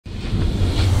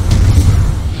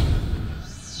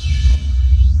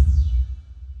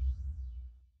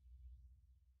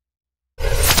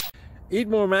eat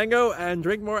more mango and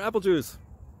drink more apple juice.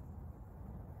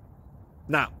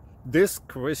 Now, this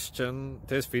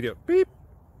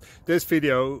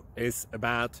video is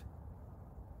about,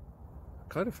 I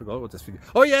kind of forgot what this video.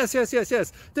 Oh yes.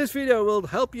 This video will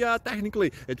help you out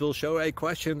technically. It will show a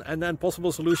question and then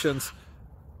possible solutions.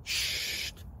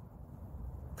 Shh.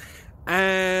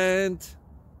 And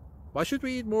why should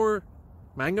we eat more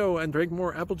mango and drink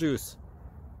more apple juice?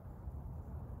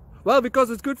 Well, because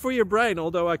it's good for your brain,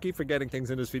 although I keep forgetting things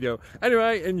in this video.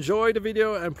 Anyway, enjoy the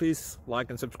video and please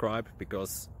like and subscribe,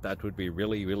 because that would be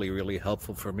really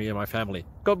helpful for me and my family.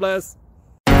 God bless!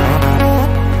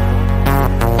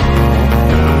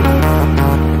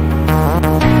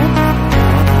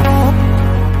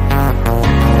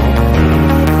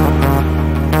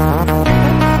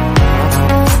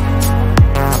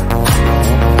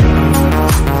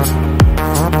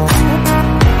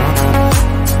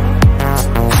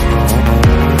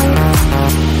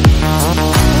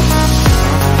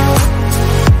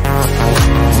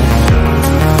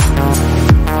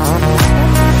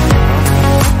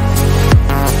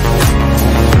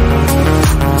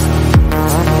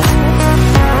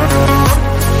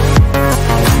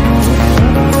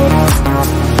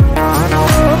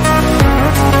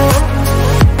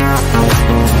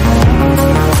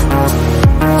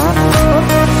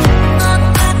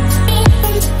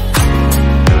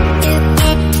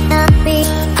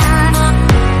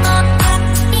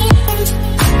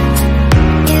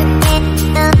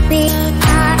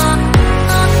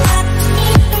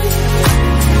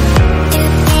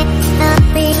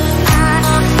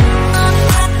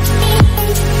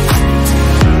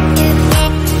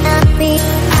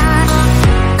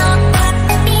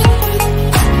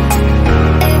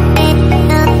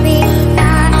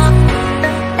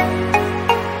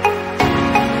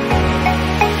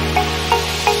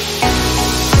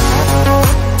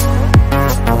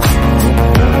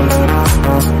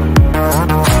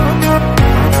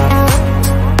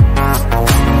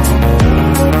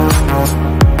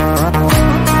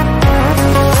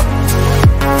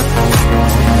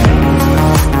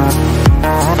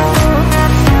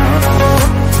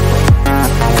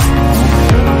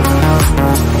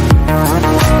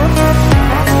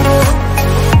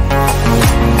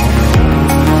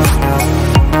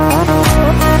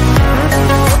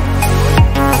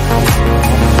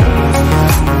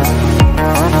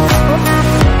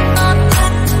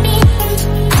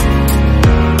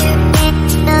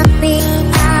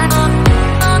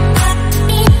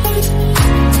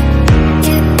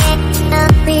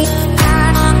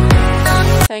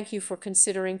 Thank you for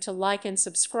considering to like and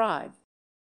subscribe.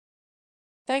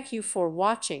 Thank you for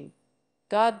watching.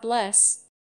 God bless.